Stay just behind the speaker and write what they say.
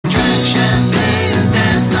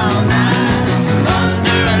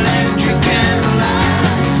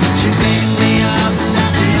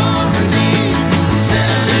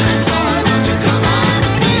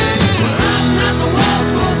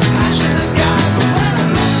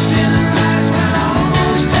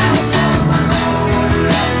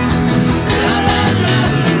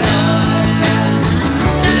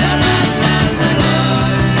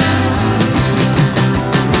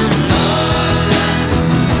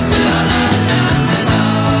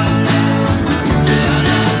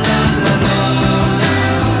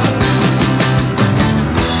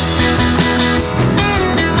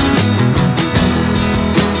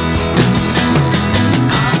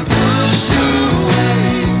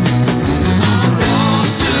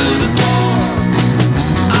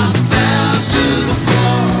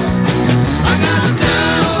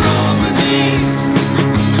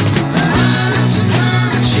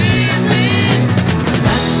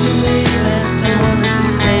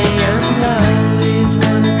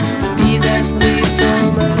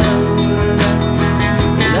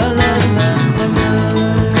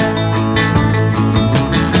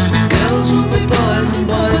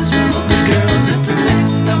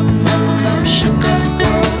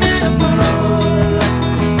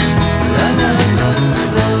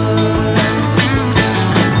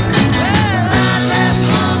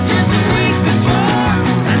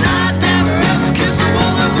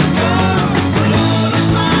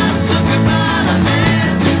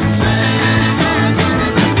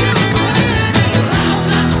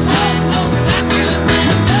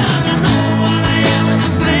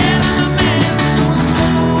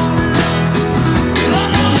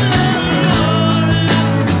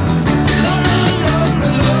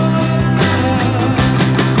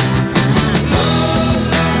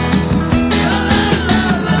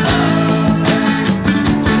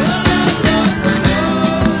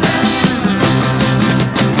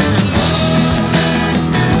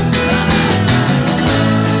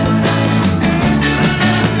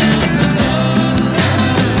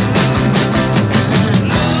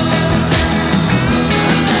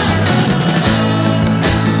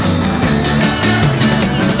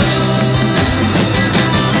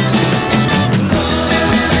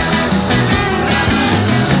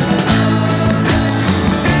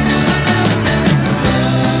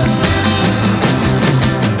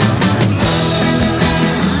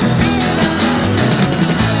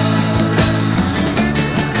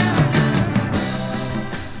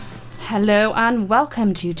Hello and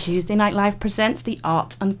welcome to Tuesday Night Live presents the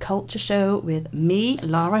Art and Culture Show with me,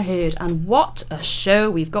 Lara Hurd, and what a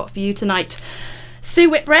show we've got for you tonight.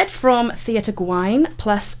 Sue Whitbread from Theatr Gwaun,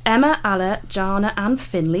 plus Emma, Alla, Jana and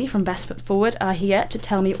Finlay from Best Foot Forward are here to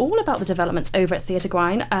tell me all about the developments over at Theatr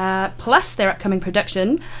Gwaun, plus their upcoming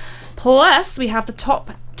production. Plus, we have the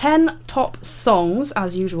 10 top songs,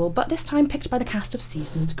 as usual, but this time picked by the cast of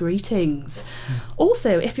Season's Greetings.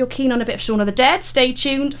 Also, if you're keen on a bit of Shaun of the Dead, stay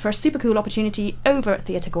tuned for a super cool opportunity over at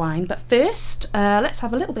Theatr Gwaun. But first, let's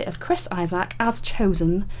have a little bit of Chris Isaak as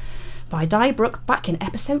chosen by Di Brooke back in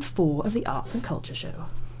episode 4 of the Arts and Culture Show.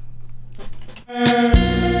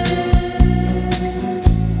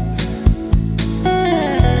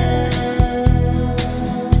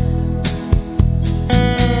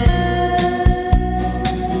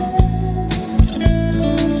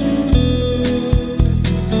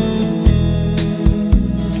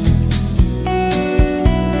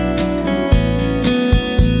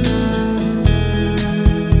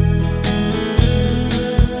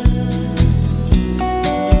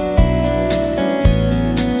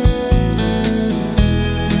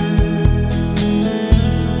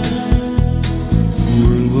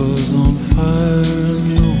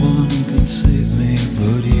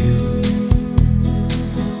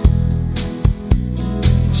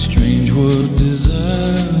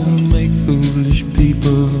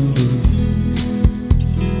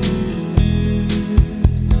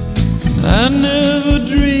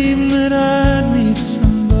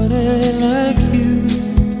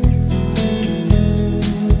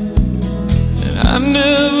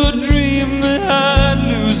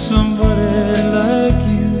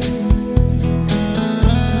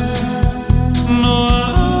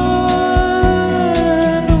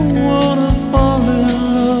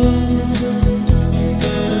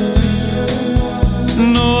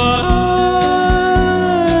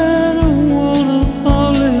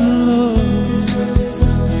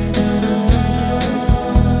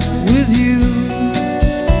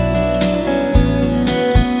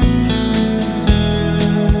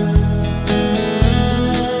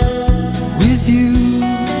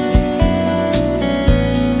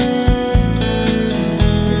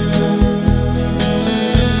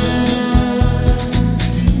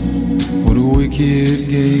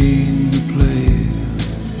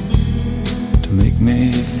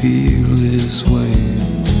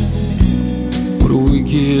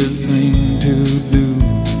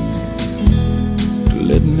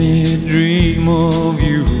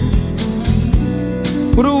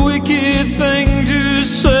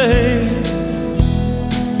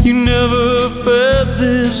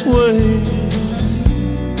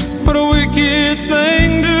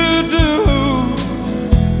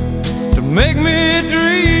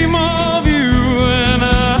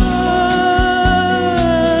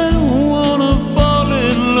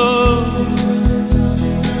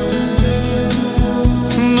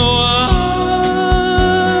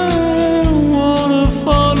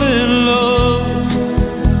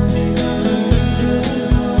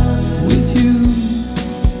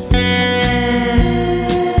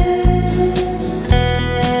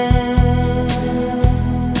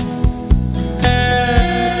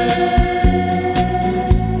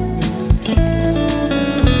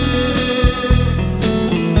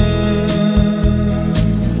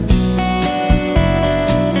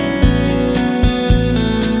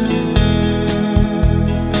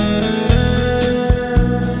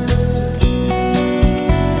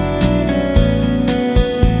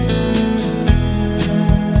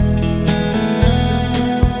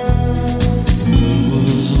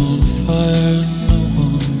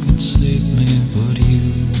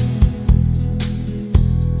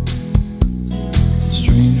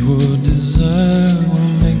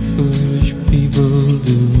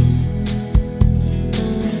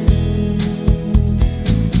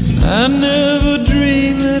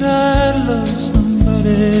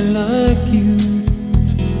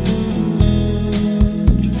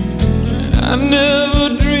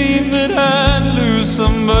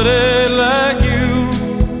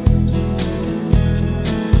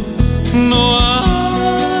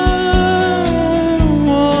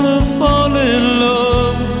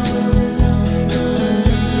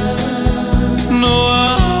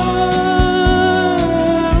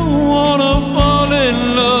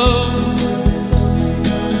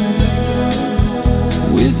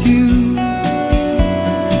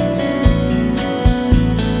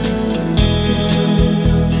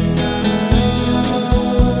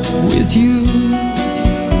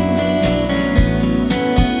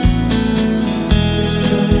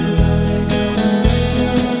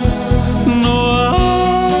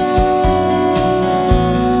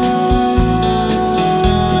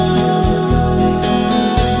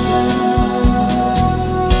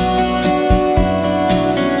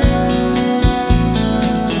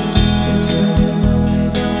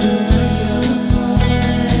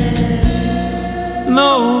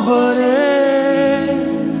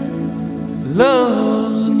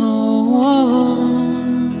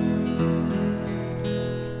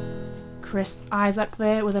 Chris Isaac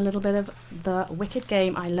there with a little bit of The Wicked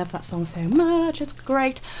Game. I love that song so much. It's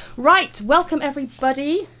great. Right, welcome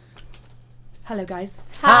everybody. Hello, guys.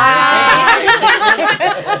 Hi.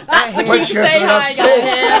 That's the key to say hi,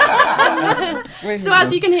 guys. So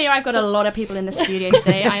as you can hear, I've got a lot of people in the studio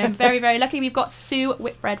today. I am very, very lucky. We've got Sue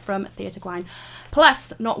Whitbread from Theatr Gwaun.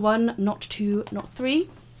 Plus, not one, not two, not three,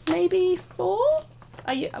 maybe four?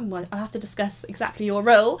 Well, I'll have to discuss exactly your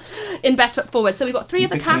role in Best Foot Forward. So we've got three of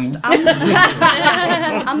the cast and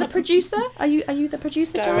the producer. Are you the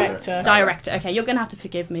producer? Director. Okay, you're going to have to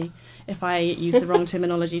forgive me if I use the wrong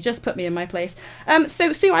terminology. Just put me in my place.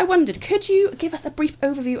 So, Sue, I wondered, could you give us a brief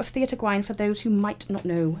overview of Theatr Gwaun for those who might not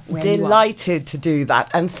know where you are? Delighted to do that.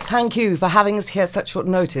 And thank you for having us here at such short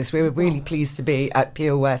notice. We were really pleased to be at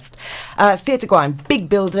Pure West. Theatr Gwaun, big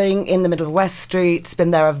building in the middle of West Street. It's been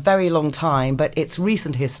there a very long time, but its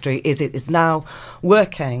recent history is it is now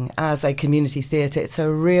working as a community theatre. It's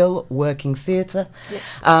a real working theatre.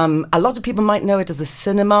 Yeah. A lot of people might know it as a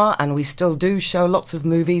cinema, and we still do show lots of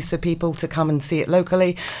movies for people to come and see it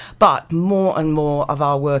locally, but more and more of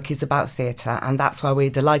our work is about theatre, and that's why we're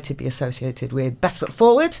delighted to be associated with Best Foot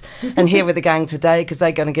Forward and here with the gang today, because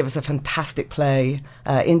they're going to give us a fantastic play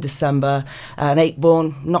in December. An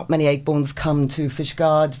Eightbourne, not many Eightbournes come to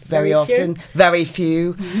Fishguard very often, very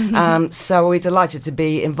few. So we're delighted to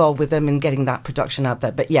be involved with them in getting that production out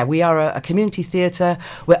there. But yeah, we are a community theatre.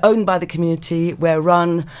 We're owned by the community. We're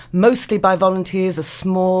run mostly by volunteers, a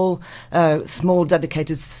small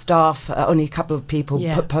dedicated staff, only a couple of people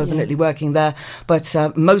permanently working there. But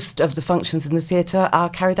most of the functions in the theatre are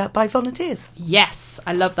carried out by volunteers. Yes,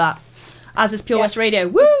 I love that. As is Pure West Radio.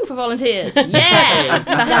 Woo for volunteers. Yeah.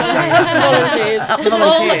 Volunteers.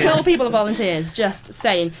 All the cool people are volunteers. Just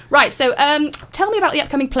saying. Right, so tell me about the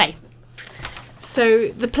upcoming play. So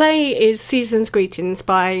the play is Season's Greetings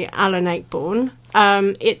by Alan Ayckbourn.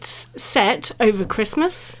 It's set over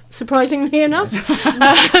Christmas, surprisingly enough.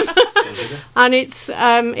 And it's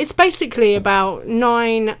basically about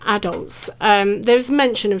 9 adults. There's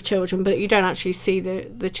mention of children, but you don't actually see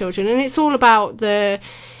the children. And it's all about the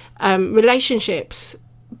relationships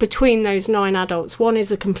between those 9 adults. One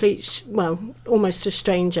is almost a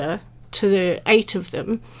stranger to the 8 of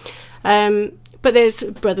them. But there's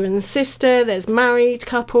brother and sister, there's married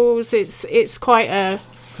couples. It's quite a...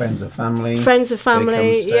 Friends of family,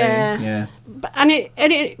 yeah. And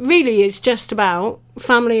it really is just about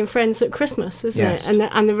family and friends at Christmas, isn't it?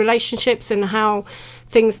 And the relationships and how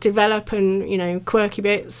things develop, and quirky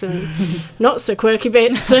bits and not so quirky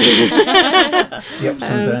bits. The ups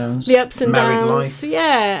and downs. The ups and married downs. Life,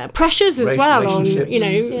 yeah, pressures as well on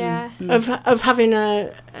of having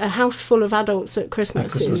a house full of adults at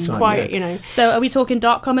Christmas. It's time, quite So are we talking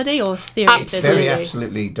dark comedy or serious business?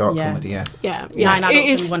 Absolutely dark comedy. Yeah. 9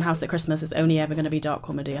 adults in one house at Christmas is only ever going to be dark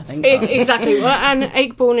comedy, I think. Exactly. Well, and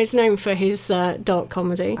Ayckbourn is known for his dark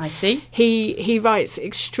comedy. I see. He writes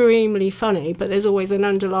extremely funny, but there's always an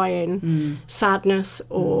underlying sadness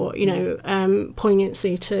or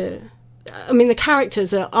poignancy to. I mean, the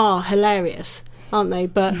characters are hilarious, aren't they?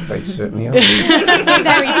 But they certainly are.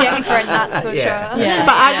 Very different, that's for sure. Yeah.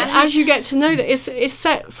 But as you get to know that, it's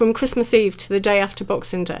set from Christmas Eve to the day after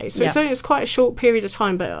Boxing Day, so it's quite a short period of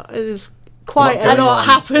time, but there's quite a lot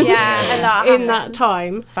happens in that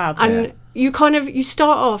time. And you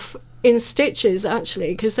start off in stitches, actually,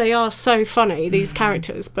 because they are so funny, these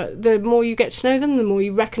characters, but the more you get to know them, the more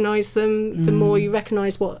you recognise them, the more you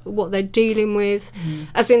recognise what they're dealing with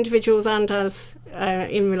as individuals and as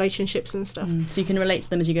in relationships and stuff. So you can relate to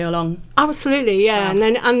them as you go along. Absolutely, yeah.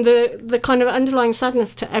 Wow. And the kind of underlying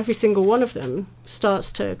sadness to every single one of them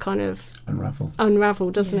starts to kind of unravel,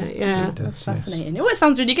 doesn't it? Yeah. It does, that's fascinating. Oh, it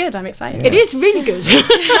sounds really good. I'm excited. It is really good.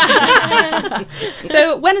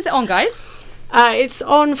 So when is it on, guys? It's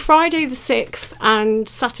on Friday the 6th and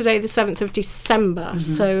Saturday the 7th of December.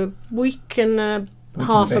 So week and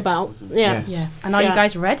half about. Yeah. Yeah. And are you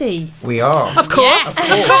guys ready? We are. Of course. Of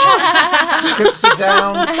course. Scripts are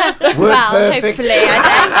down. Perfect. Hopefully,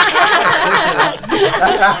 I think.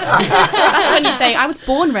 That's when you say, I was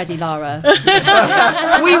born ready, Lara.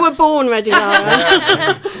 We were born ready,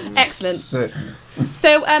 Lara. Excellent. Certainly.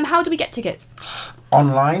 So how do we get tickets?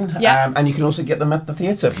 Online, and you can also get them at the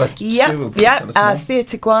theatre. But Theatr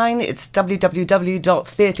Gwaun. It's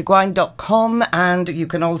www.theatrgwaun.com, and you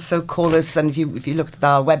can also call us. And if you look at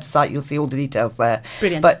our website, you'll see all the details there.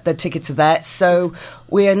 Brilliant. But the tickets are there. So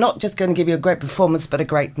we are not just going to give you a great performance, but a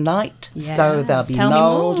great night. Yes. So there'll be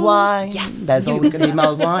mulled wine. Yes, there's always going to be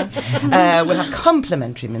mulled wine. We'll have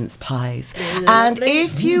complimentary mince pies, and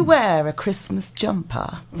if you wear a Christmas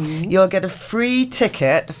jumper, you'll get a free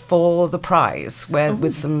ticket for the prize.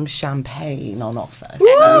 with some champagne on offer.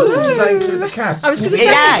 Which is aimed through the cast. I was going to say,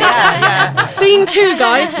 Yeah. scene 2,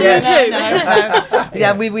 guys, scene 2.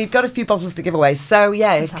 Yeah, we've got a few bottles to give away. So,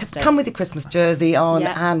 Fantastic. come with your Christmas jersey on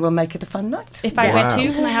Yeah. and we'll make it a fun night. If I Wow. wear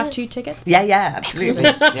 2, can I have 2 tickets? Yeah, absolutely.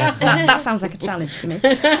 Yes. That sounds like a challenge to me.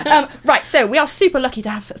 Right, so we are super lucky to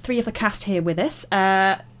have 3 of the cast here with us.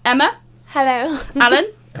 Emma, Hello. Alan,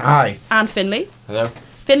 Hi. and Finley. Hello.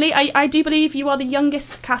 Finley, I do believe you are the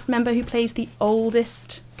youngest cast member who plays the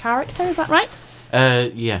oldest character, is that right?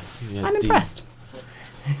 Yeah. I'm impressed.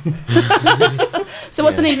 So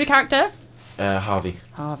what's the name of your character? Harvey.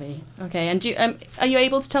 Harvey. Okay, and are you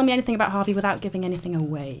able to tell me anything about Harvey without giving anything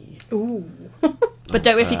away? Ooh. But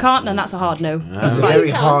if you can't, then that's a hard no. He's a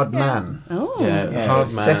very hard man. Oh. Yeah, hard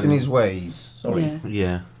man. Set in his ways. Sorry.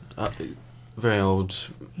 Yeah. Yeah. Very old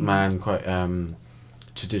man, quite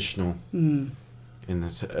traditional. In a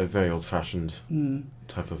very old-fashioned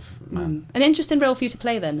type of man. An interesting role for you to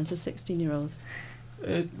play then, as a 16-year-old.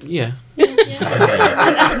 Yeah.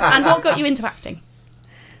 And what got you into acting?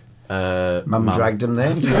 Mum dragged him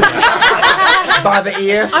there. By the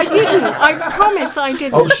ear. I didn't. I promise I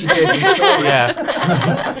didn't. Oh, she did. We saw it.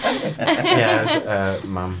 Yeah.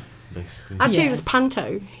 Mum, basically. Actually, Yeah. it was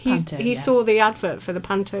Panto. Panto, He yeah. saw the advert for the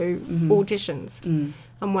Panto auditions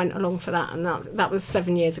and went along for that. And that was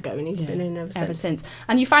 7 years ago, and he's been in ever since.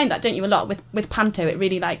 And you find that, don't you, a lot with Panto? It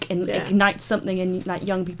really Yeah. ignites something in like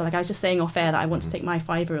young people. Like I was just saying off air that I want to take my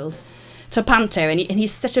 5-year-old to Panto, and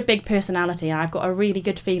he's such a big personality, and I've got a really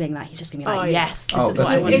good feeling that he's just going to be like, Oh, yeah. yes, this Oh, is that's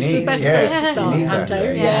what I what want you to It's do. the best Yeah. place to start, You need that,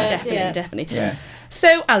 Panto. yeah. Definitely. Yeah.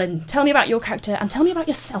 So, Alan, tell me about your character and tell me about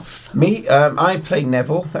yourself. Me, I play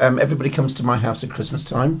Neville. Everybody comes to my house at Christmas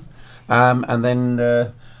time. And then,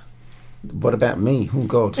 what about me? Oh,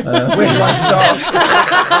 God. Where do I start?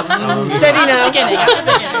 Steady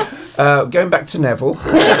now. Going back to Neville.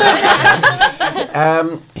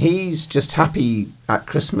 He's just happy at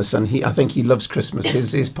Christmas, and I think he loves Christmas.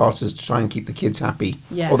 His part is to try and keep the kids happy.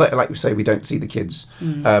 Yes. Although, like we say, we don't see the kids,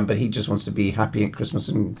 but he just wants to be happy at Christmas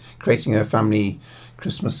and creating a family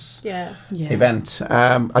Christmas Yeah. event.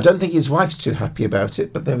 I don't think his wife's too happy about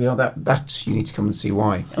it, but there we are. That you need to come and see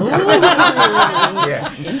why.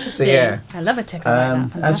 Yeah. Interesting. So, yeah. I love a tickle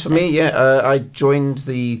like that. As for me, I joined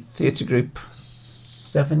the theatre group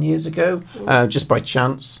 7 years ago, just by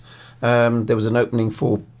chance. There was an opening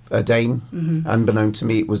for a Dane. Unbeknown to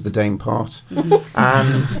me, it was the Dane part.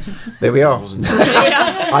 And there we are.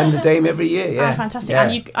 I'm the Dame every year, yeah. Oh, fantastic. Yeah.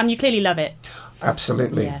 And you clearly love it.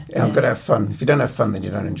 Absolutely. Yeah, I've got to have fun. If you don't have fun, then you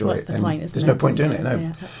don't enjoy What's it. the Then point, isn't there's it? no point doing it, no.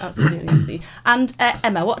 Yeah, absolutely. And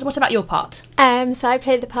Emma, what about your part? So I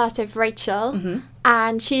play the part of Rachel,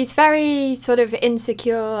 and she's very sort of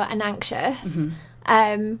insecure and anxious,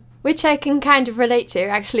 which I can kind of relate to,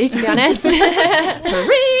 actually, to be honest. Yes,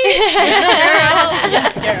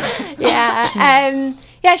 girl.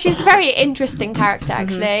 Yeah, she's a very interesting character,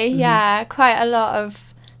 actually. Yeah, quite a lot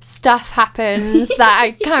of stuff happens that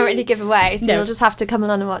I can't really give away, so No. you'll just have to come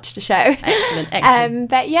along and watch the show. Excellent.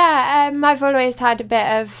 But yeah, I've always had a bit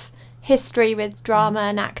of history with drama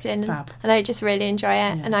and acting, Fab. and I just really enjoy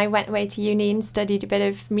it. Yeah. And I went away to uni and studied a bit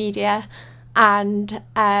of media. And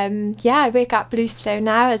I work at Bluestone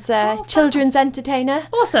now as a children's entertainer.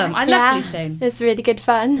 Awesome. I love Bluestone. It's really good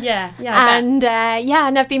fun. Yeah, I bet. And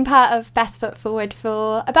and I've been part of Best Foot Forward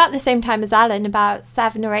for about the same time as Alan, about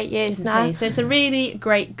 7 or 8 years now. So it's a really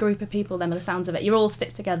great group of people then, by the sounds of it. You all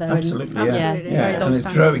stick together. Absolutely, and, yeah. Absolutely. very long And it's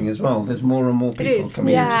standing. growing as well. There's more and more people is.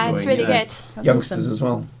 coming in to Yeah, join. it's really good. That's Youngsters awesome. as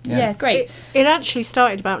well. Yeah, great. It actually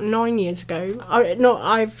started about 9 years ago.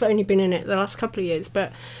 I've only been in it the last couple of years,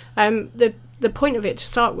 but the point of it to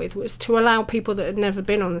start with was to allow people that had never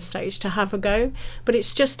been on the stage to have a go. But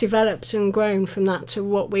it's just developed and grown from that to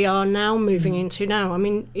what we are now moving into now. I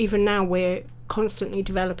mean, even now we're constantly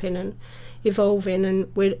developing and evolving,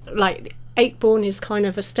 and we're like Eightborn is kind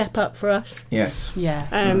of a step up for us. Yes. Yeah.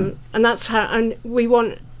 And that's how, and we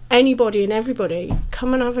want anybody and everybody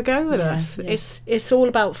come and have a go with Yeah, us. yeah. It's all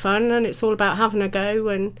about fun, and it's all about having a go,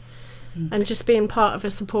 and just being part of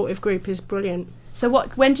a supportive group is brilliant. So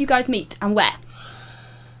when do you guys meet and where?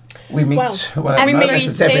 We meet. Every at the moment Thursday.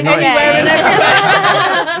 it's every night. Anywhere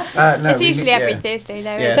No, it's we usually meet- every yeah. Thursday,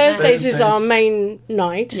 though. Yeah. isn't it? Thursdays is our main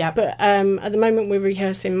night, Yep. but at the moment we're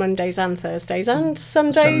rehearsing Mondays and Thursdays and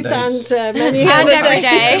Sundays, Sundays. and many And other every days.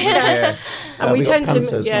 day. Yeah. And we got tend to-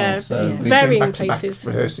 Panther as yeah, well, so yeah. we're doing varying back-to-back places.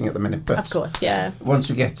 rehearsing at the minute. But Of course, yeah. once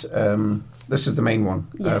we get this is the main one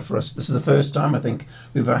for us. This is the first time I think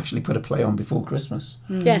we've actually put a play on before Christmas.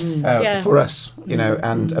 Yes, For us,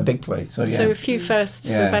 and a big play. So So a few firsts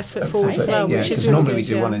for Best Foot Forward as well, which is because really normally good,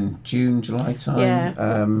 we do one in June, July time.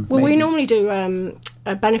 Yeah. Well, we normally do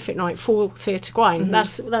a benefit night for Theatr Gwaun.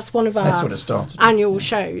 That's one of our That's what it started. annual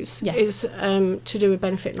shows. Yes. Is to do a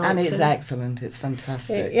benefit night, And it's excellent. It's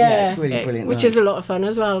fantastic. Yeah, it's really brilliant. which is a lot of fun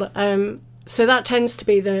as well. So that tends to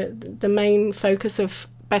be the main focus of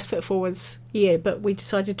Best Foot Forward's year, but we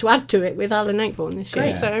decided to add to it with Alan Ayckbourn this year.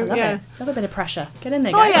 Great. So I love it. Love a bit of pressure. Get in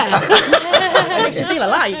there, Oh guys. yeah. It makes you feel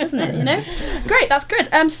alive, doesn't it? Great, that's good.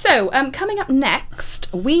 So coming up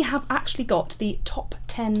next, we have actually got the top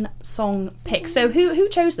 10 song picks. So who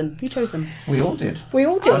chose them? We all did. We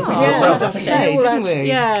all did. well, yeah, that's say, didn't we?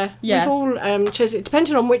 Yeah, Yeah. we've all chosen it.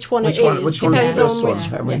 Depending on which one Which it one? is. Which one's the depends first on one?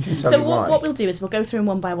 which. And we can tell So you why. what we'll do is we'll go through them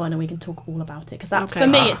one by one and we can talk all about it, because that Okay. for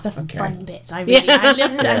me it's the okay. fun bit. I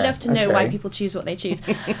love to know why okay. people choose what they choose.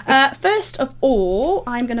 First of all,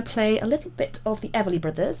 I'm going to play a little bit of the Everly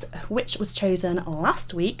Brothers, which was chosen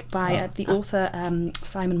last week by the author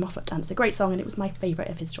Simon Moffat, and it's a great song and it was my favourite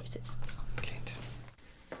of his choices. Brilliant.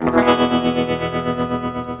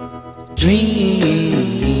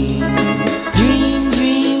 Dream, dream,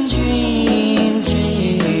 dream, dream,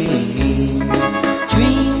 dream.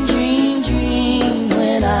 Dream, dream, dream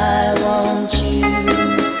when I want you.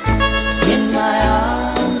 In my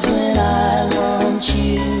arms when I want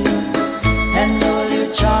you. And all your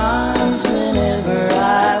charms whenever I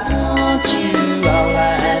want you. All I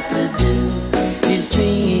have to do is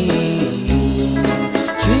dream.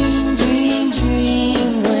 Dream, dream,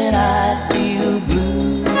 dream when I feel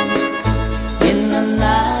blue. In the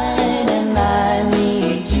night and I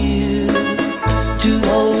need you to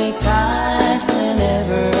hold me tight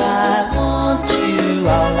whenever I want you.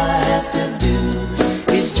 All I have to do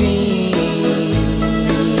is dream.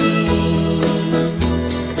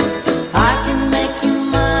 I can make you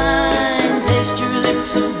mine, taste your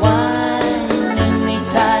lips of wine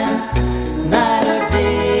anytime, night or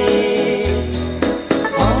day.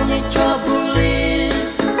 Only trouble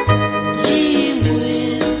is, gee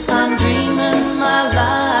whiz, I'm dreaming my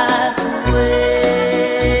life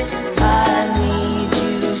away. I need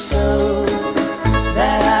you so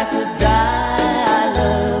that I could die. I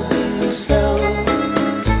love you so,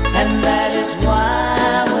 and that is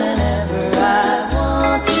why whenever I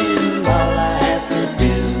want you, all I have to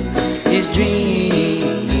do is dream.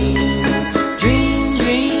 Dream,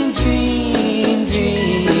 dream, dream,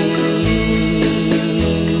 dream.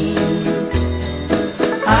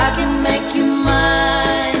 I can make you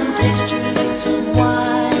mine, taste your lips of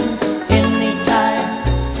wine anytime,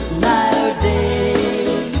 night or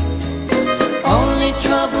day. Only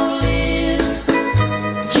trouble is,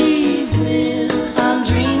 gee whiz, I'm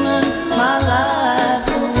dreaming my life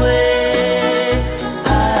away. I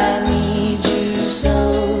need you so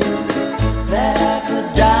that I could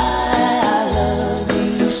die. I love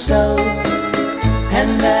you so, and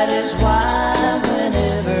that is why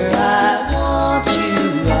whenever I want you,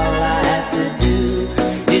 all I have to do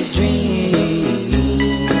is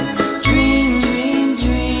dream. Dream, dream,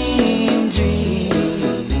 dream, dream.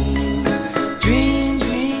 Dream,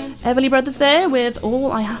 dream. Everly Brothers there with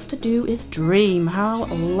All I Have to Do Is Dream. How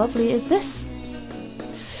lovely is this?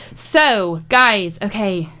 So, guys,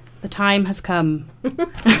 okay, the time has come. dun,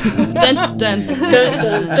 dun, dun, dun,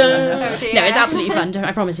 dun. No, it's absolutely fun.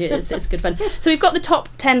 I promise you, it's good fun. So we've got the top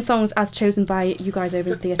 10 songs as chosen by you guys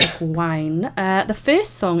over in Theatr Gwaun. The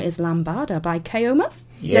first song is Lambada by Kaoma.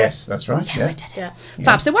 Yes, that's right. Yes, yeah. I did. Yeah.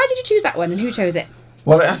 Fab. So why did you choose that one and who chose it?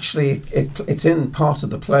 Well, actually, it's in part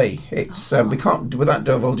of the play. It's we can't, without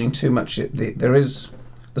divulging too much. There is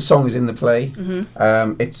the song is in the play.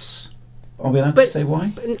 Mm-hmm. It's. Are we allowed to say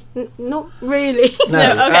why? Not really. No,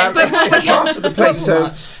 okay, but it's part of the play.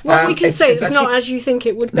 So What we can say it's actually, not as you think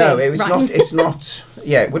it would be. No, it was Right. not. It's not.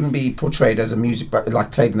 Yeah, it wouldn't be portrayed as a music, but like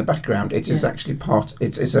played in the background. It is actually part.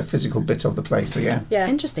 It's a physical bit of the play. So yeah. Yeah.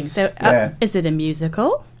 Interesting. So Yeah. is it a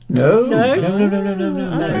musical? No. No? No.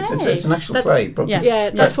 It's an actual That's- play. Probably. Yeah,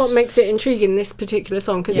 that's Yes. what makes it intriguing, this particular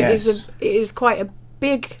song, because Yes. it is quite a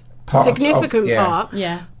big, Part of- significant yeah. part.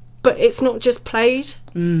 Yeah. But it's not just played.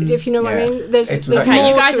 If you know what I Yeah. mean, there's It's there's without- more Okay,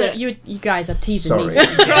 you guys to are it. you guys are teasing Sorry. me. So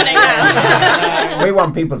running out. We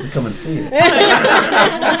want people to come and see it.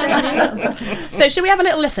 So should we have a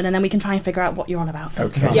little listen and then we can try and figure out what you're on about?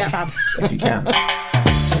 Okay. Yeah. Fab. If you can.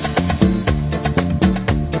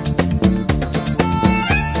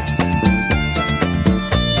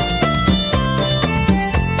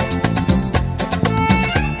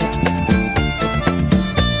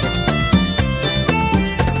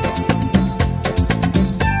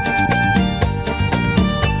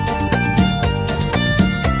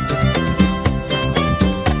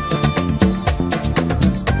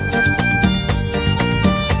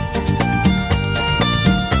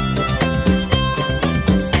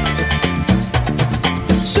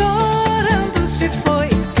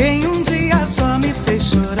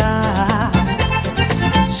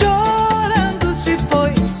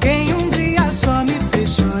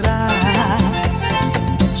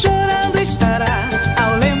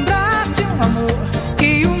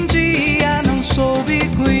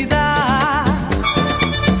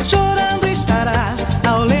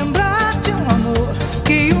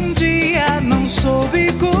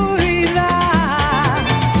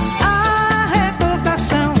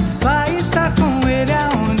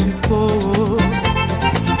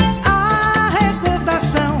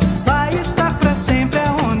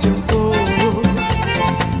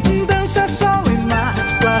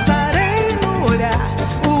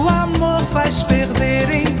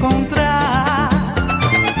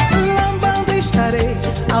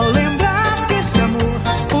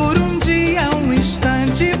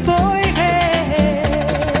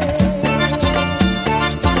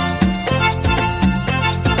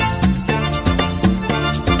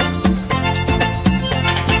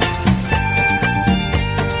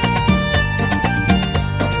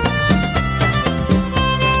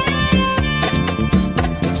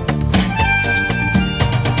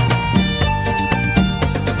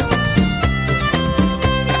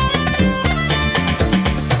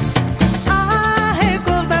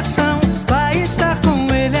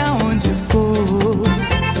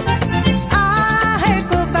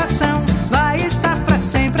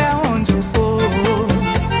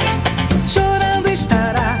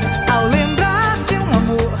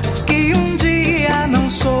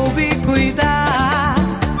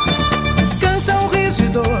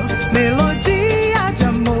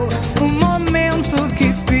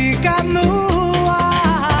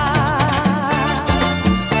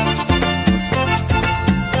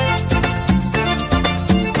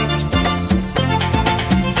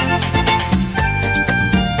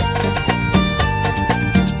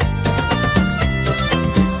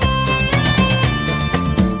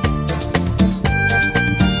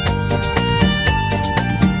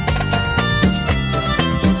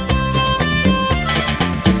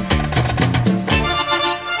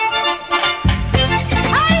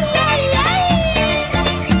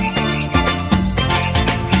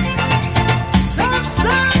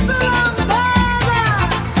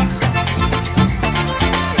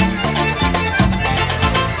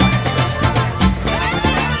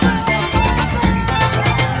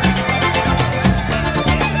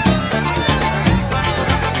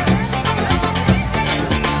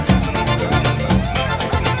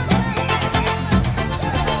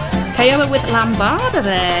 Emma with Lambada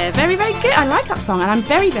there. Very, very good. I like that song, and I'm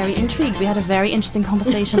very, very intrigued. We had a very interesting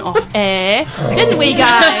conversation off air, didn't we,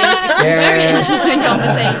 guys? Very interesting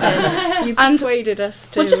conversation. You persuaded us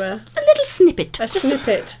to... Well, just a little snippet. A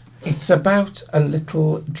snippet. It's about a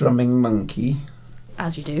little drumming monkey.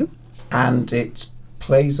 As you do. And it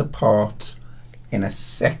plays a part in a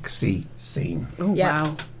sexy scene. Oh, Yeah.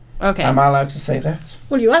 wow. Okay. Am I allowed to say that?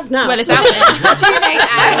 Well, you have now. Well, it's out there.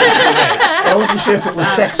 I wasn't sure if it was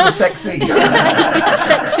sex or sexy.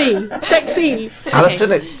 Sexy.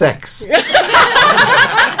 Alison, it's sex. Well,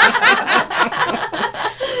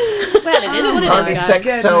 it is what Apparently it is. sex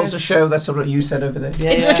Goodness. sells a show. That's what you said over there.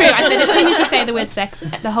 It's true. I said as soon as you say the word sex,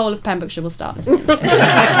 the whole of Pembrokeshire will start listening.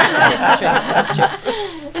 It's true. It's true.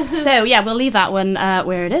 So, yeah, we'll leave that one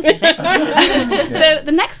where it is. I think. So,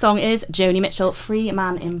 the next song is Joni Mitchell, Free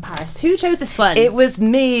Man in Paris. Who chose this one? It was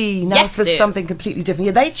me. Now Yes, for dear. something completely different.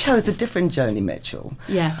 Yeah, they chose a different Joni Mitchell.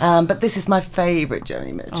 Yeah. But this is my favourite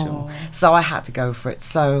Joni Mitchell. Oh. So I had to go for it.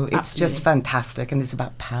 So it's Absolutely. just fantastic. And it's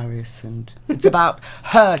about Paris. And it's about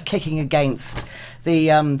her kicking against the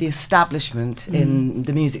establishment in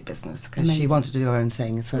the music business. Because she Amazing. wanted to do her own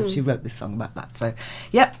thing. So she wrote this song about that. So,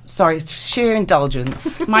 yep. Sorry, it's sheer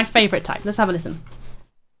indulgence. My favourite type. Let's have a listen.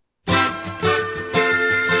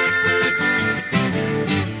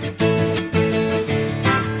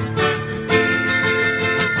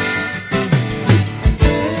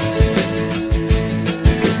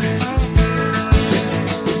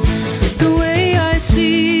 The way I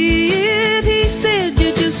see it, he said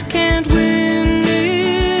you just can't win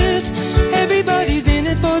it. Everybody's in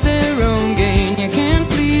it for their own gain. You can't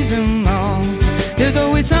please them all. There's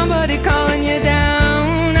always somebody calling you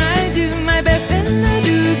down. I do my best and I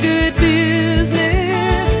do good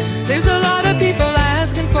business. There's a lot of people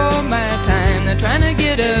asking for my time. They're trying to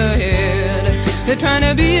get ahead. They're trying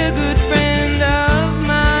to be a good friend of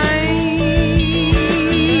mine.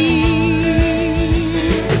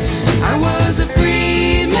 I was a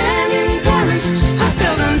free man in Paris. I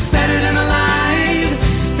felt unfettered and alive.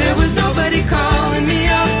 There was nobody calling me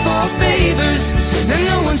up for favors, and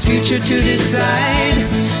no one's future to decide.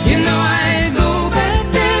 You know I go back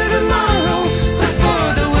there tomorrow, but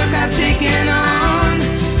for the work I've taken on,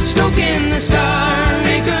 stoking the star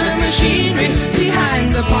maker machinery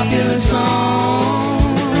behind the popular song.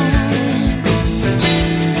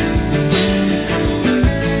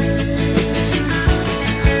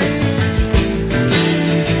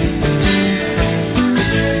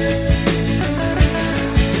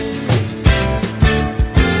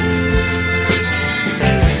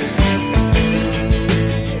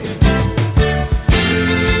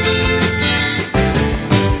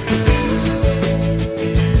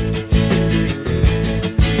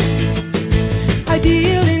 I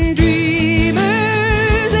deal in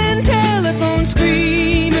dreamers and telephone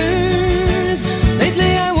screamers.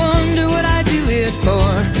 Lately I wonder what I'd do it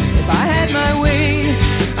for. If I had my way,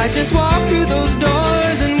 I'd just walk through those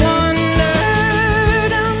doors and wander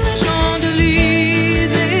down the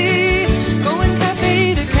Champs-Élysées, going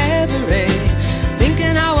cafe to cabaret,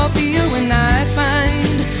 thinking how I'll feel when I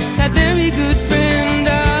find that very good friend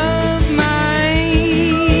of mine.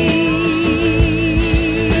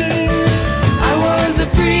 I was a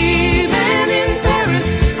free man in Paris.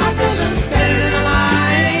 I felt unfettered and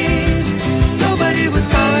alive. Nobody was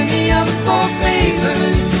calling me up for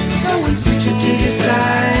favors. No one's future to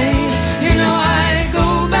decide. You know I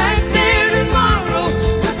go back there tomorrow,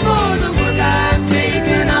 but for the work I've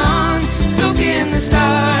taken on, stoking the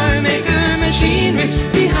star maker machinery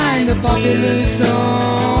behind the popular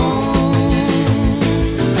song.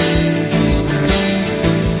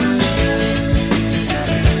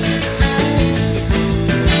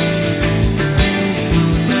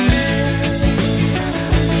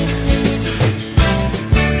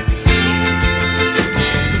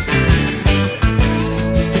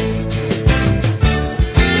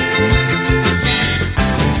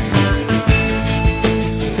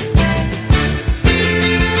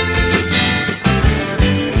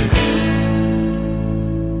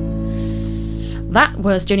 That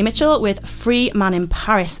was Joni Mitchell with Free Man in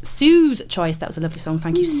Paris. Sue's choice. That was a lovely song.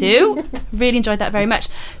 Thank you, Sue. Really enjoyed that very much.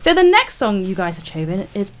 So the next song you guys have chosen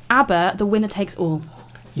is ABBA, The Winner Takes All.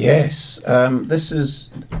 Yes, this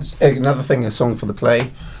is another thing, a song for the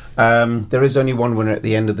play. There is only one winner at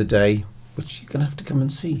the end of the day, which you're going to have to come and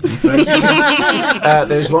see. I'm afraid.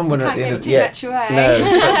 There's one winner at the end of the day. Can't give too much away.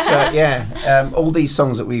 No, but, all these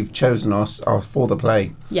songs that we've chosen are for the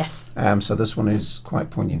play. Yes. So this one is quite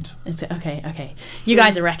poignant. Is it? Okay. You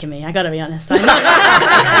guys are wrecking me, I gotta be honest. So let's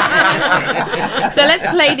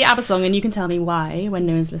play the ABBA song and you can tell me why when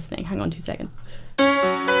no one's listening. Hang on 2 seconds.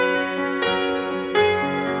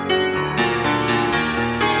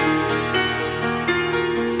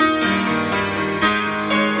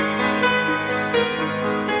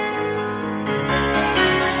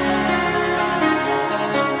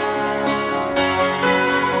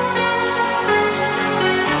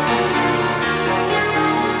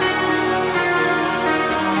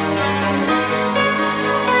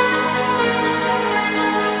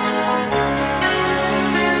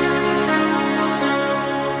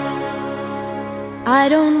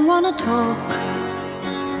 wanna talk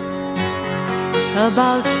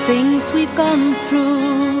about things we've gone through,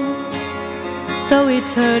 though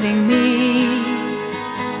it's hurting me.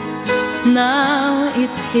 Now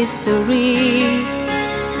it's history.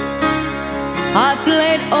 I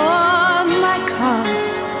played all my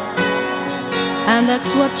cards, and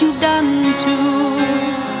that's what you've done too.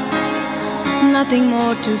 Nothing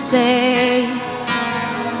more to say,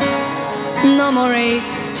 no more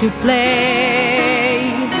race to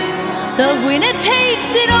play. The winner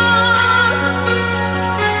takes it all,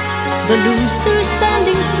 the loser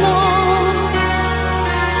standing small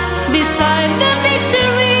beside the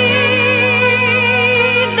victory.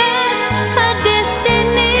 That's her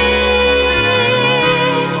destiny.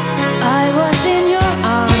 I was in your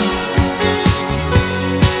arms,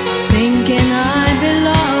 thinking I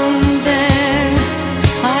belonged there.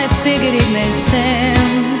 I figured it made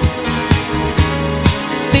sense,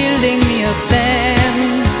 building me a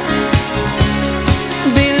fence,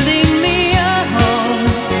 building me a home,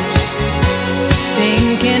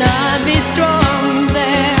 thinking I'd be strong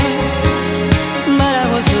there. But I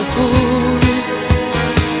was a fool,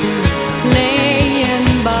 laying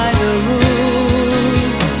by the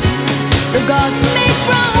rules. The gods make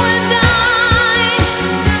wrong with dice,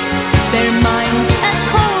 their minds as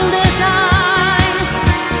cold as ice,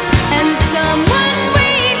 and someone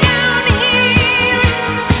way down here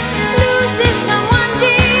loses someone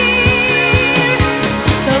dear.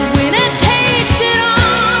 The winner takes it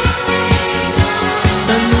all,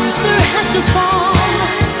 the loser has to fall.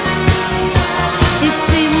 It's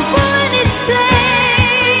simple and it's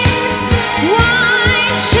plain. Why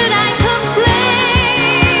should I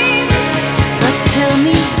complain? But tell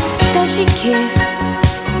me, does she kiss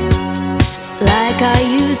like I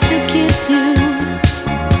used to kiss you?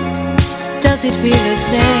 Does it feel the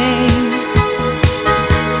same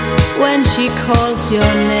when she calls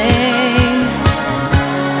your name?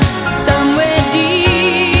 Somewhere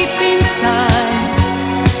deep inside,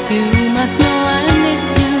 you must know I miss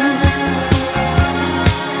you.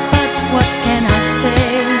 But what can I say?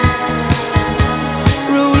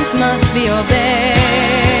 Rules must be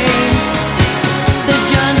obeyed. The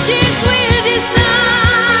judges will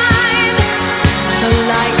decide, the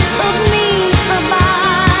likes of me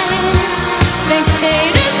abide.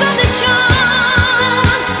 Spectators of the show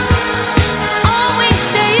always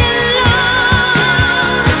stay alone.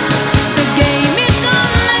 The game is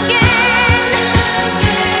on again,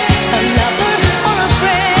 a lover or a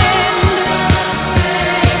friend,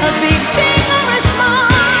 a big thing or a small,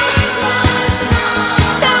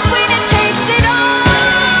 the winner takes it all.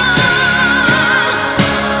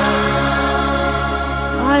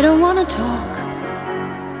 I don't wanna talk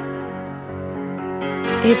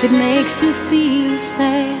if it makes you feel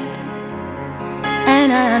sad,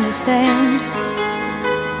 and I understand.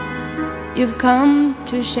 You've come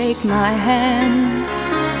to shake my hand.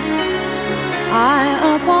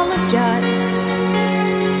 I apologize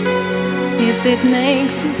if it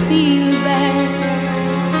makes you feel bad,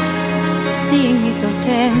 seeing me so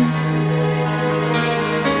tense,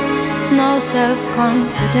 no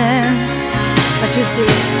self-confidence. But you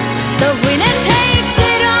see, the winner takes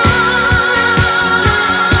it all.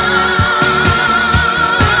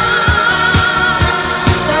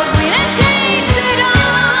 The winner takes it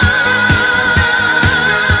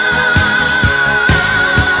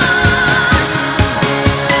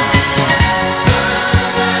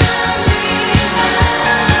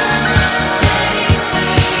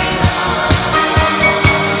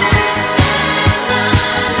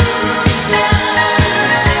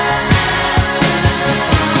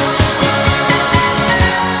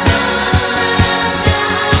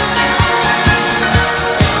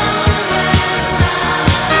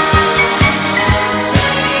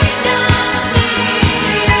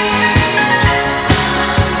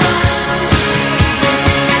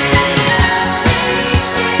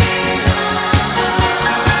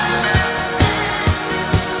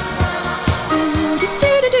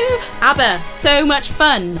ABBA, so much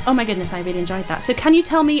fun. Oh my goodness, I really enjoyed that. So can you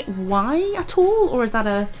tell me why at all, or is that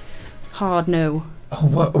a hard no? Oh,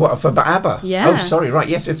 what for ABBA? Yeah. Oh, sorry. Right.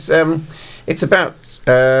 Yes, it's about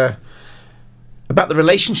the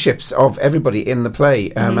relationships of everybody in the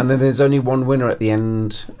play, and then there's only one winner at the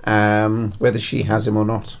end, whether she has him or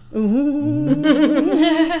not. Who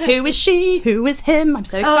is she? Who is him? I'm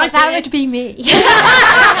so Oh, excited. that would be me.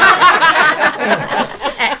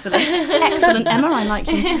 Excellent. Excellent, Emma. I like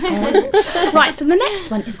you. Right, so the next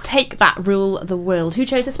one is Take That, Rule the World. Who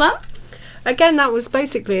chose this one? Again, that was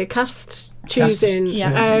basically a cast choosing.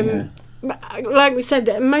 Yeah. like we said,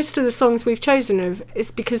 that most of the songs we've chosen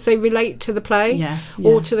is because they relate to the play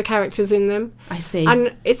or to the characters in them. I see.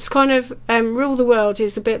 And it's kind of Rule the World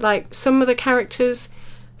is a bit like some of the characters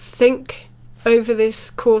think over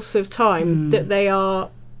this course of time that they are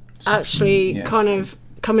actually kind of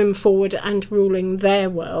coming forward and ruling their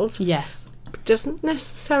world. Yes. Doesn't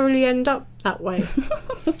necessarily end up that way.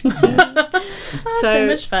 So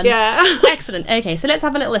much fun. Yeah. Excellent. Okay, so let's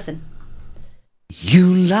have a little listen.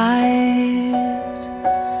 You light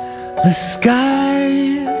the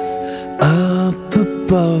skies up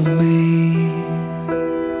above me,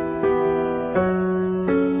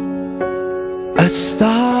 a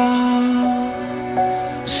star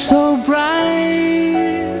so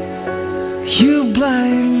bright you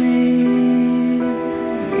blind me.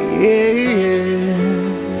 Yeah.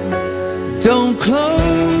 Don't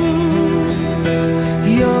close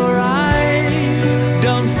your eyes,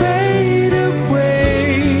 don't fade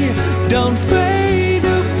away, don't fade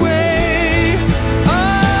away. Oh,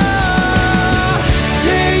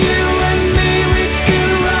 yeah, you and me, we can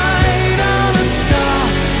ride on a star.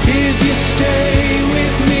 If you stay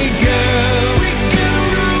with me, girl, we can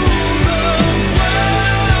rule the world.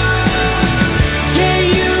 Yeah,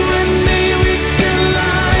 you and me, we can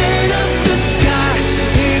light up the sky.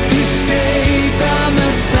 If you stay by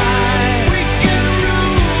my side, we can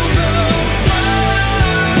rule the world.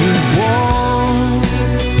 We won't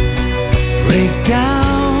break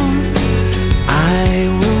down, I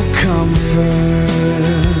will comfort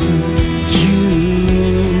you.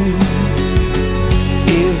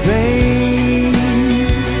 If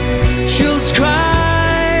angels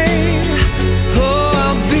cry, oh,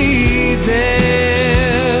 I'll be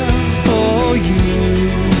there for you.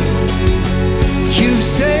 You've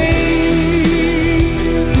saved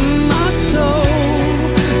my soul.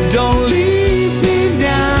 Don't leave me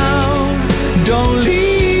now. Don't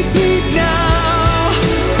leave me now.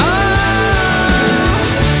 Oh,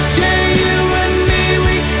 yeah, you and me,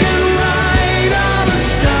 we can ride on a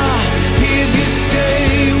star. If you stay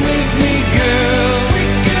with me, girl, we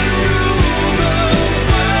can rule the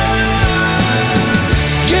world.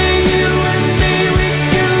 Yeah, you and me, we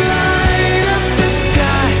can light up the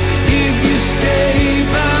sky. If you stay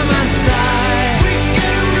by my side, we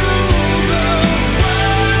can rule the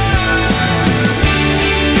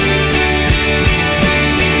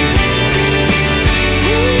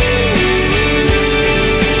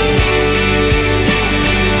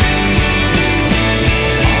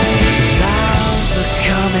All the stars are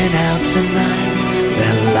coming out tonight.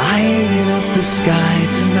 They're lighting up the sky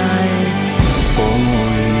tonight for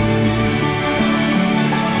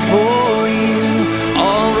you.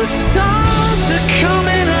 All the stars are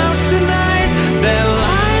coming out tonight. They're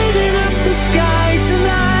lighting up the sky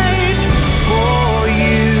tonight for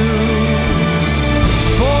you.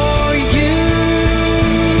 For you.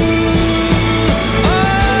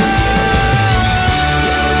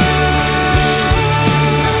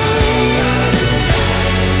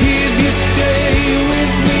 If you stay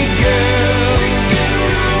with me, girl, we can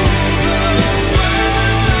rule the world.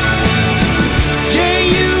 Yeah,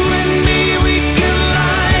 you and me, we can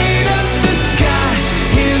light up the sky.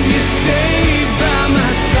 If you stay by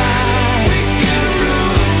my side, we can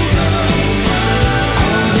rule the world.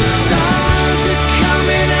 All the stars are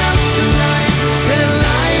coming out tonight. They're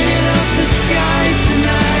lighting up the sky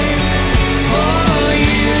tonight for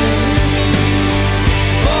you.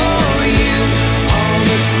 For you. All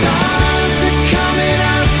the stars are coming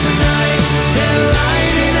out tonight. They're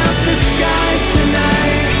lighting up the sky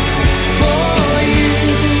tonight for you.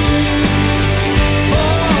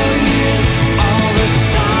 For you. All the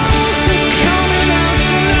stars are coming out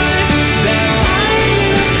tonight. They're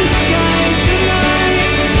lighting up the sky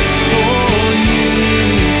tonight for you.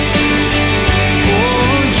 For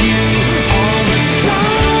you. All the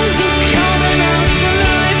stars are coming out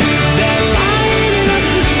tonight. They're lighting up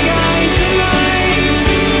the sky tonight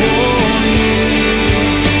for you.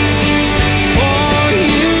 For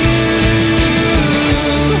you.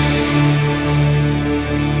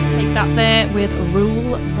 Take that there with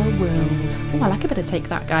Rule the World. Oh, I like a bit of Take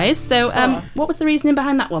That, guys. So, what was the reasoning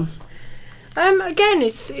behind that one? Again,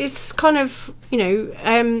 it's kind of,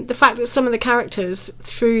 the fact that some of the characters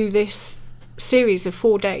through this series of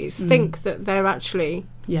 4 days think that they're actually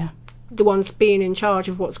Yeah. the ones being in charge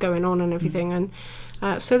of what's going on and everything, and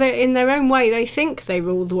so they, in their own way, they think they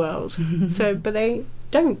rule the world. But they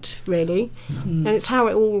don't really, and it's how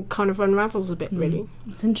it all kind of unravels a bit, really.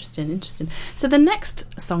 It's interesting. So the next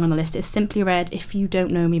song on the list is simply read If You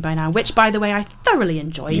Don't Know Me By Now, which, by the way, I thoroughly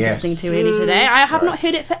enjoyed listening to earlier today. I have not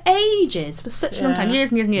heard it for ages, for such a long time,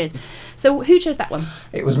 years and years and years. So who chose that one?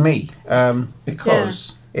 It was me,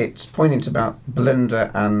 because it's poignant about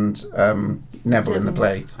Belinda and Neville in the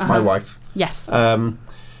play, my wife. Yes.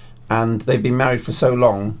 And they've been married for so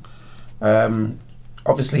long.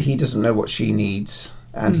 Obviously, he doesn't know what she needs,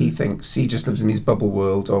 and he thinks he just lives in his bubble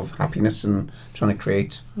world of happiness and trying to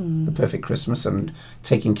create the perfect Christmas and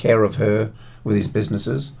taking care of her with his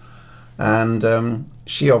businesses. And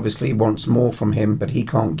she obviously wants more from him, but he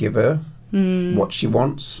can't give her what she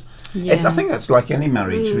wants. Yeah. I think that's like any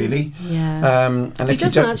marriage, really. Yeah. And He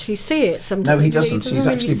doesn't actually see it sometimes. No, he doesn't. He's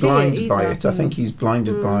really actually see blinded by either. it. I think he's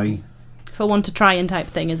blinded by. For one to try and type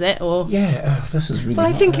thing, is it? Or Yeah, this is really. Well,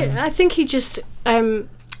 I think he just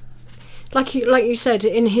like you said,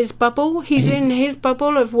 in his bubble. He's in his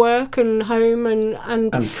bubble of work and home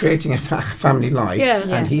and creating a family life. Yeah.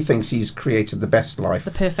 And he Yes. thinks he's created the best life.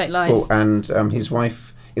 the perfect life. And his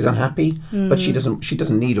wife is unhappy, but she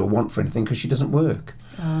doesn't need or want for anything because she doesn't work.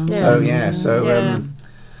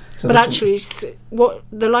 So but this- actually, what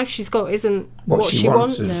the life she's got isn't what she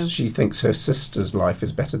wants. is she thinks her sister's life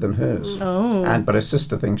is better than hers. But her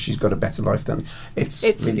sister thinks she's got a better life than it's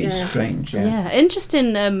really strange. Yeah,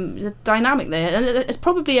 interesting dynamic there, and it's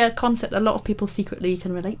probably a concept a lot of people secretly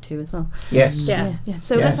can relate to as well. Yes. Yeah. Yeah.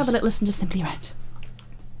 So let's have a little listen to Simply Red.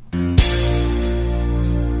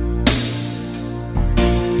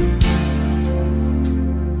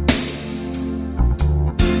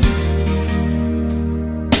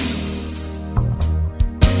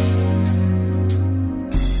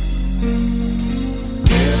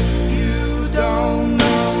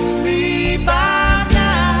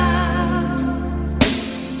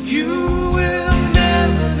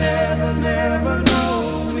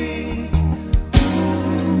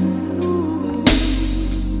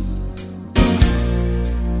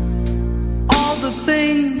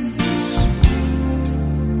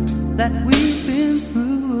 that we've been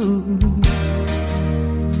through.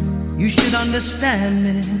 You should understand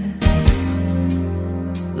me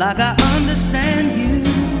like I understand you.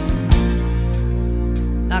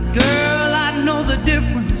 Now girl, I know the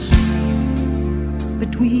difference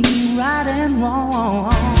between right and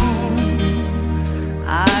wrong.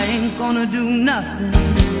 I ain't gonna do nothing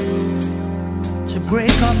to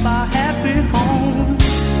break up our happy home.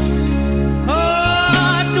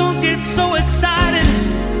 Oh, don't get so excited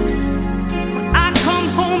when I come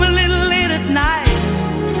home a little late at night,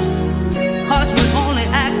 'cause we only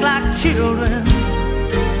act like children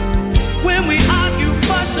when we argue,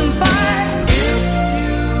 fuss and fight. If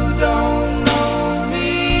you don't know me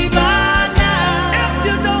by now, if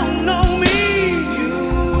you don't know me, you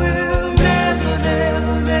will never,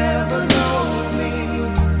 never, never know me.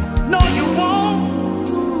 No, you won't.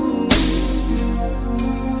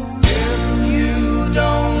 If you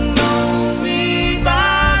don't know me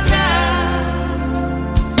by now,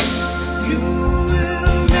 you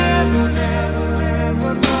will never, never,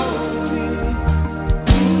 never know me.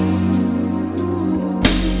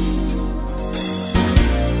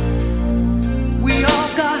 We all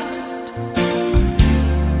got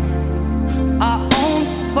our own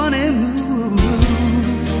funny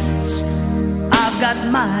moods. I've got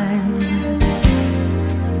mine.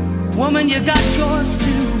 Woman, you got yours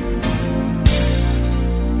too.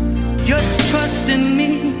 Just trust in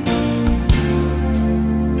me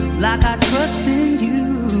like I trust in you.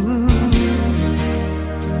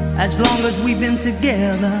 As long as we've been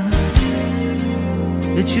together,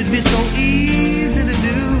 it should be so easy to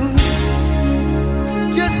do.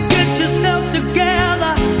 Just get yourself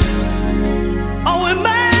together, or we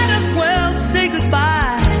might as well say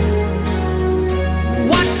goodbye.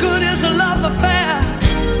 What good is a love affair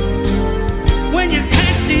when you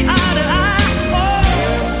can't see eye to eye? Oh, if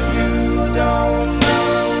you don't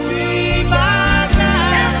know me by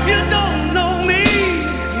now, if you don't know me,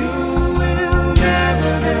 you will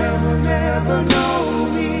never, never, never know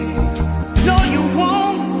me. No, you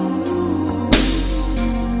won't.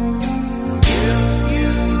 If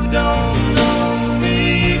you don't know me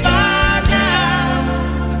by now,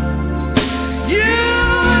 you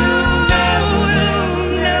will never,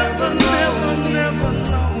 never, never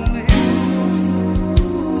know me.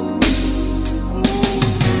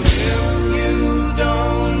 If you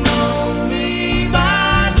don't know me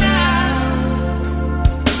by now,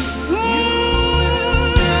 you will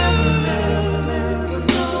never, never, never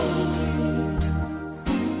know me.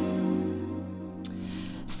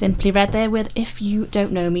 Simply Red there with If You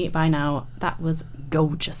Don't Know Me By Now. That was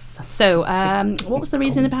gorgeous. So, what was the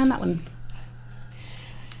reason behind that one?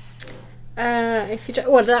 If you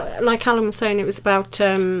don't, well, that, like Alan was saying, it was about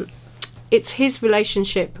it's his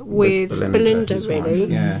relationship with Belinda his really.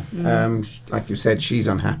 wife, yeah. Like you said, she's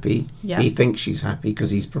unhappy. Yeah. He thinks she's happy because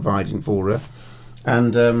he's providing for her.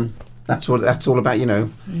 And that's all about, you know.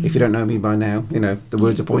 If you don't know me by now, you know, the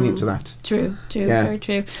words are pointing to that. True, Yeah. very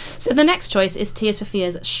true. So the next choice is Tears for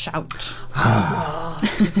Fears' Shout.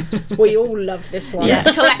 We all love this one. Yeah,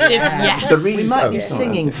 collective, yes. The reason- We might be sorry.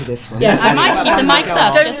 singing to this one. Yes. I might keep the mics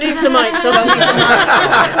up. Don't leave the mics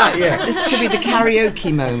on. This could be the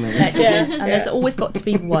karaoke moment. And there's always got to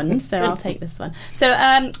be one, so I'll take this one. So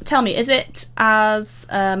tell me, is it as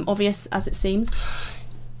obvious as it seems?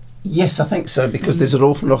 Yes, I think so, because there's an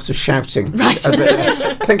awful lot of shouting. Right.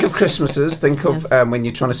 Think of Christmases. Think of when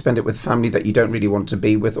you're trying to spend it with family that you don't really want to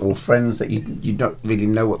be with, or friends that you don't really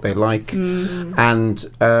know what they like. And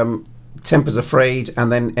Temper's afraid,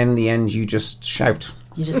 and then in the end you just shout.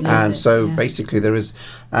 You just lose And it, so yeah. basically there is...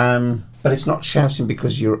 but it's not shouting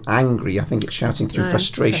because you're angry. I think it's shouting through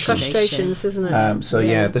frustration. Frustrations, isn't it? So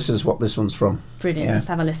yeah, this is what this one's from. Brilliant. Yeah. Let's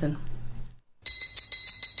have a listen.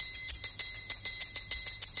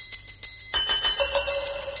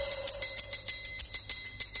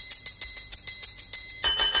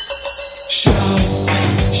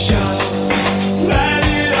 Let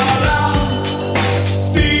it all out.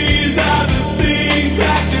 These are the things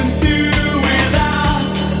I can do without.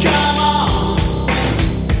 Come on,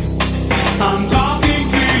 I'm talking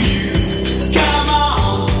to you. Come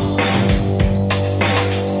on,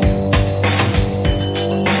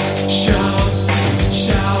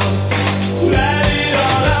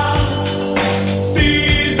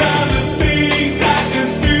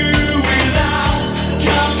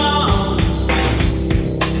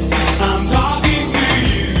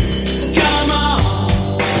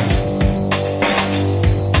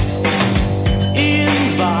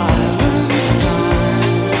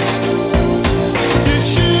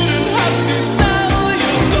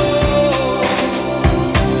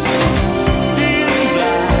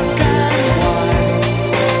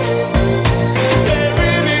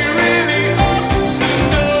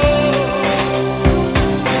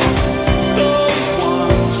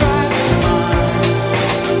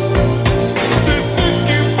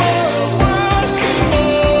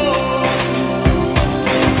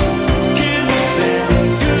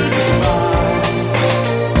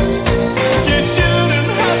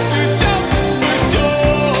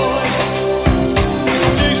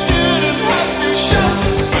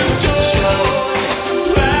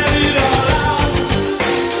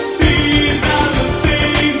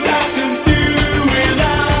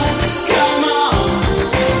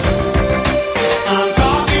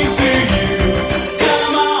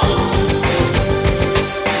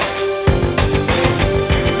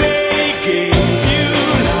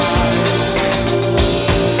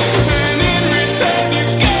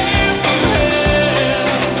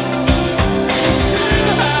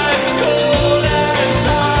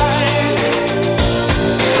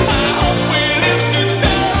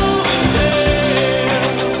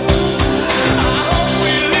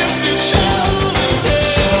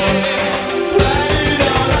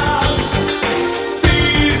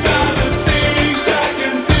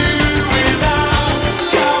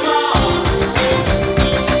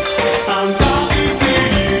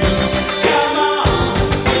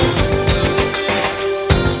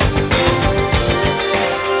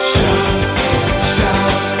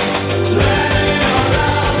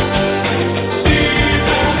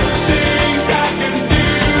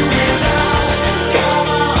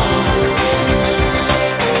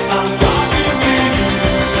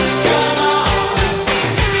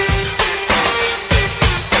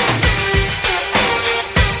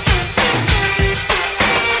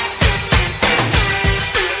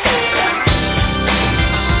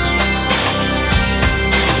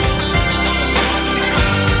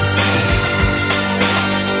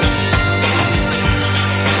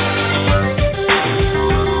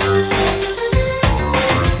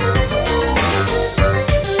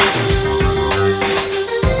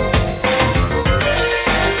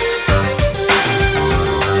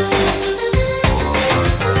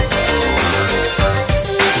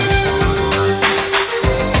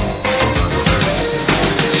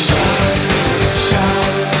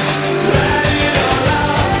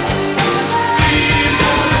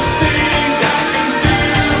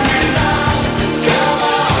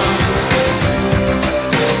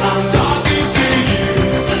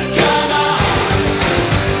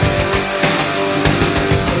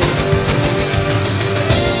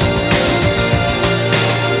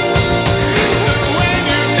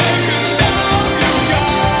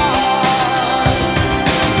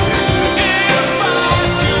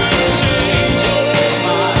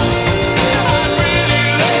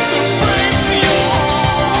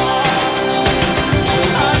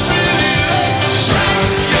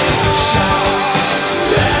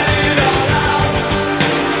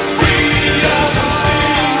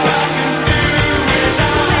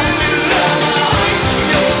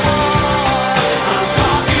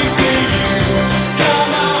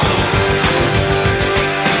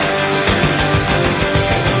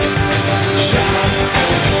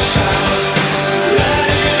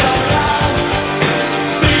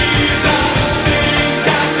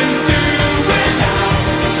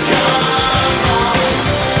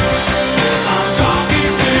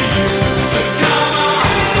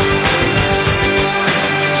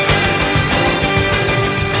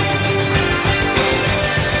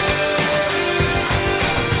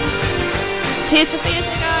 Tears for Fears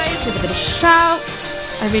there, guys, with a bit of shout.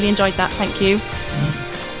 I really enjoyed that, thank you.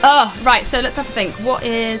 Oh, right, so let's have a think. What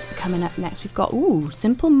is coming up next? We've got,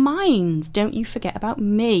 Simple Minds, Don't You Forget About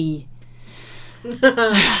Me.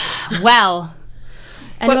 Well,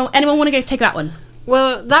 anyone want to go take that one?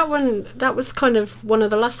 Well, that was kind of one of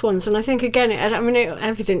the last ones, and I think again,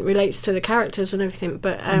 everything relates to the characters and everything,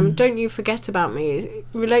 but Don't You Forget About Me, it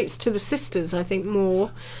relates to the sisters, I think,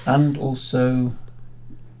 more. And also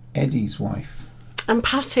Eddie's wife. And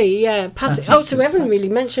Patty, yeah. Patty. Patty, So we haven't really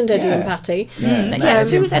mentioned Eddie and Patty.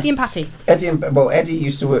 Who was Eddie and Patty? Eddie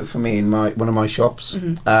used to work for me in one of my shops.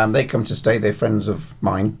 They come to stay. They're friends of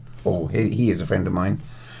mine, or he is a friend of mine.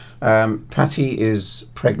 Patty is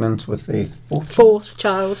pregnant with the fourth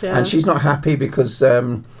child, yeah. And she's not happy because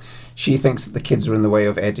she thinks that the kids are in the way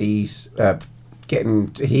of Eddie's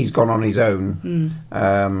he's gone on his own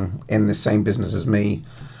in the same business as me.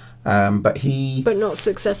 But not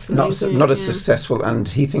successfully. Not as successful, and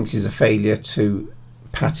he thinks he's a failure to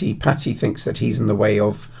Patty. Patty thinks that he's in the way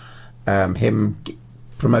of him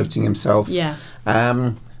promoting himself. Yeah.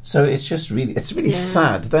 So it's just really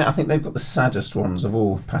sad. I think they've got the saddest ones of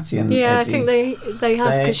all, Patty and Eddie. I think they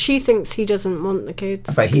have, because she thinks he doesn't want the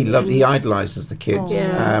kids. But he idolises the kids.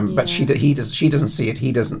 But she doesn't see it.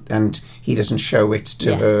 He doesn't show it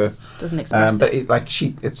to her. Doesn't express but it.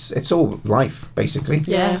 It's all life basically.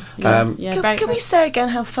 Yeah. Can we say again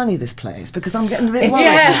how funny this play is? Because I'm getting a bit worried.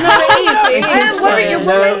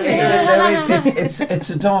 It's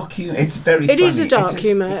a dark humour. It's very funny. It is a dark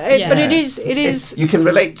humour. But it is. You can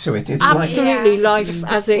relate to it. It's absolutely life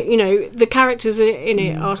as it. The characters in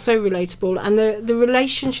it are so relatable, and the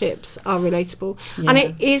relationships are relatable, and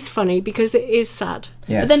it is funny because it is sad.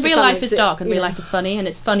 But then real life is dark and real life is funny, and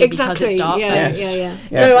it's funny because it's dark. Yeah.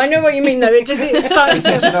 No, I know what you mean though. It starts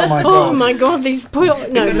to oh my god, these poor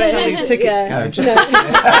these tickets.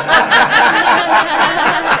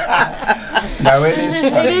 No, it is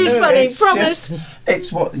funny. It is funny. Promise.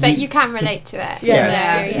 It's what. But you can relate to it.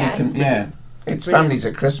 Yeah. It's families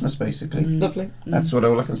at Christmas, basically. Lovely. That's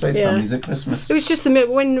all I can say is families at Christmas. It was just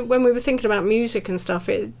when we were thinking about music and stuff,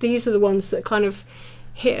 these are the ones that kind of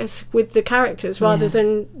hit us with the characters rather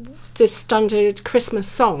than the standard Christmas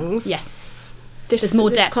songs. Yes. There's more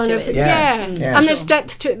depth to it. And there's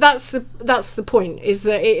depth to it. That's the point, is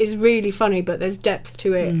that it is really funny, but there's depth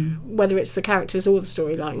to it, whether it's the characters or the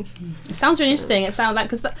storylines. It sounds really interesting. It sounds like,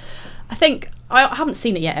 because I think I haven't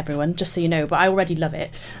seen it yet, everyone, just so you know, but I already love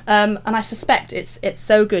it, and I suspect it's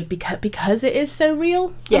so good because it is so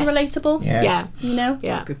real and relatable. Yeah.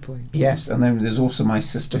 That's a good point. Yes, and then there's also my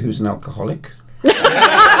sister who's an alcoholic.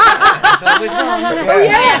 Phyllis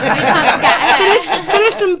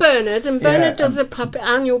and Bernard does a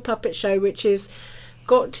annual puppet show, which is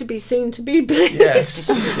got to be seen to be believed. Yes.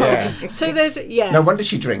 So there's no wonder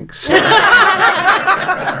she drinks.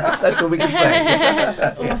 That's all we can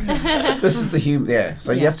say. This is the humour. Yeah.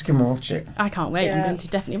 So you have to come and watch it. I can't wait. I'm going to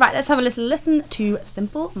definitely. Right. Let's have a listen to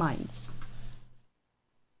Simple Minds.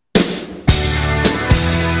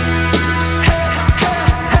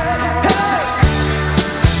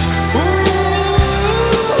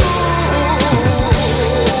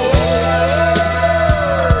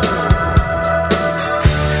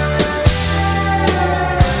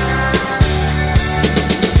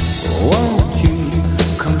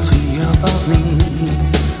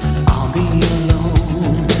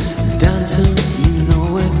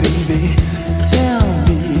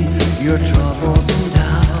 You're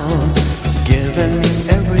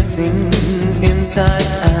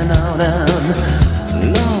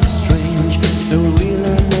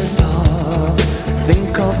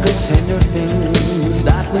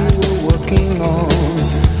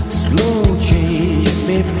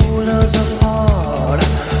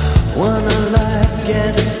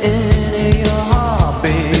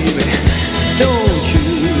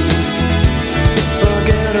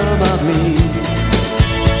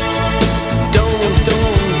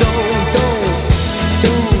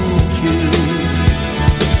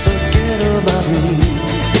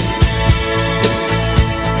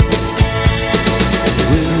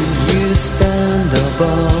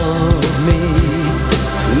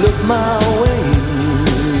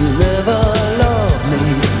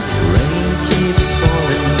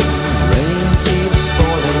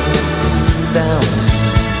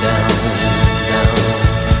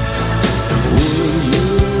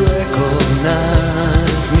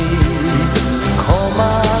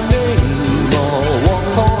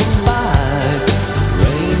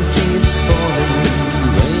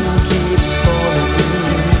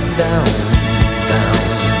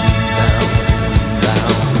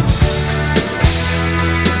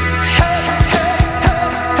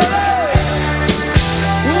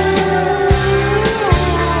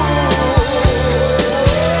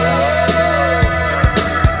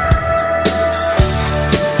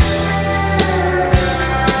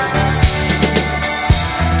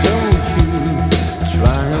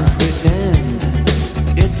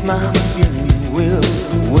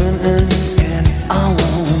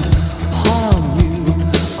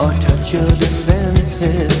or touch your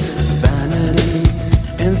defenses, vanity,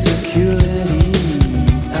 insecurity.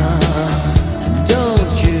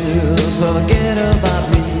 Don't you forget about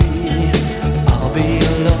me. I'll be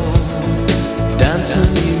alone,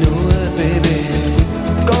 dancing, you know it, baby.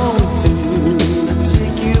 Going to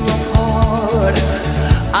take you apart.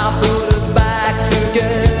 I put us back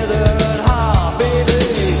together at heart, baby.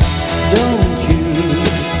 Don't you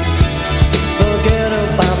forget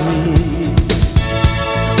about me.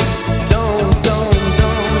 Don't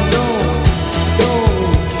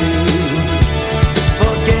you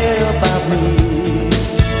forget about me.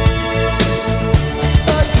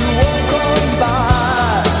 As you walk on by,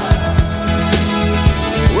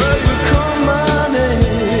 will you call my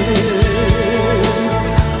name?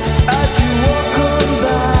 As you walk on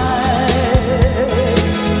by,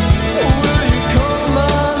 will you call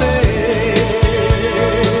my name?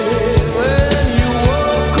 When you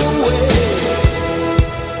walk away,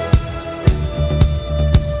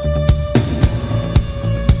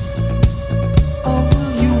 or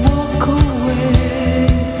will you walk away?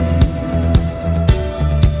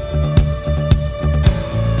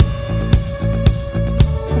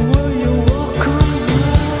 Will you walk on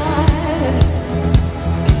by?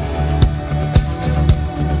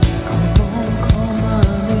 Come on, call my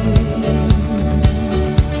name.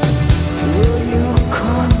 Will you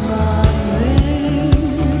call my name?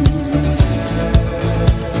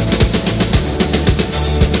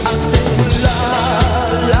 I say la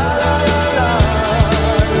la la la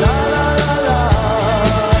la la la la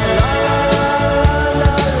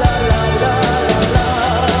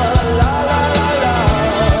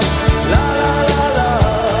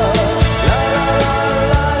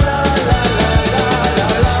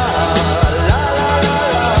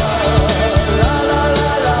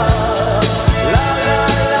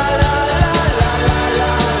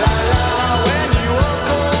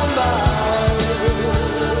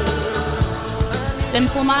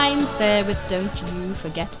Simple Minds there with Don't You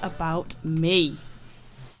Forget About Me.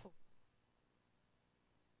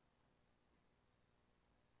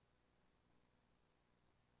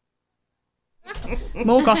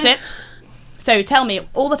 More gossip. So tell me,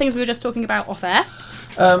 all the things we were just talking about off air.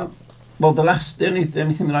 Well, the only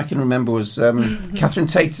thing that I can remember was Catherine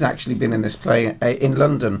Tate has actually been in this play in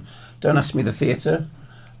London. Don't ask me the theatre.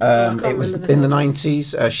 It was in the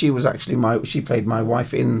 90s. She was actually she played my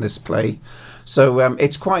wife in this play. So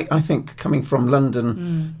it's quite, I think, coming from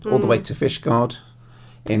London all the way to Fishguard.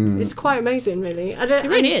 It's quite amazing, really. It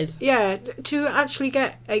really is. Yeah, to actually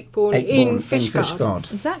get Akeborn in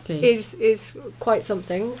Fishguard Exactly. is quite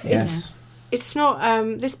something. Yes. It's not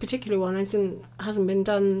this particular one hasn't been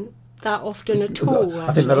done that often at all.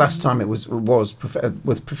 I think the last time it was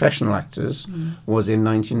with professional actors was in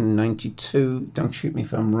 1992. Don't shoot me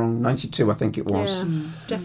if I'm wrong. 92, I think it was. Yeah, definitely.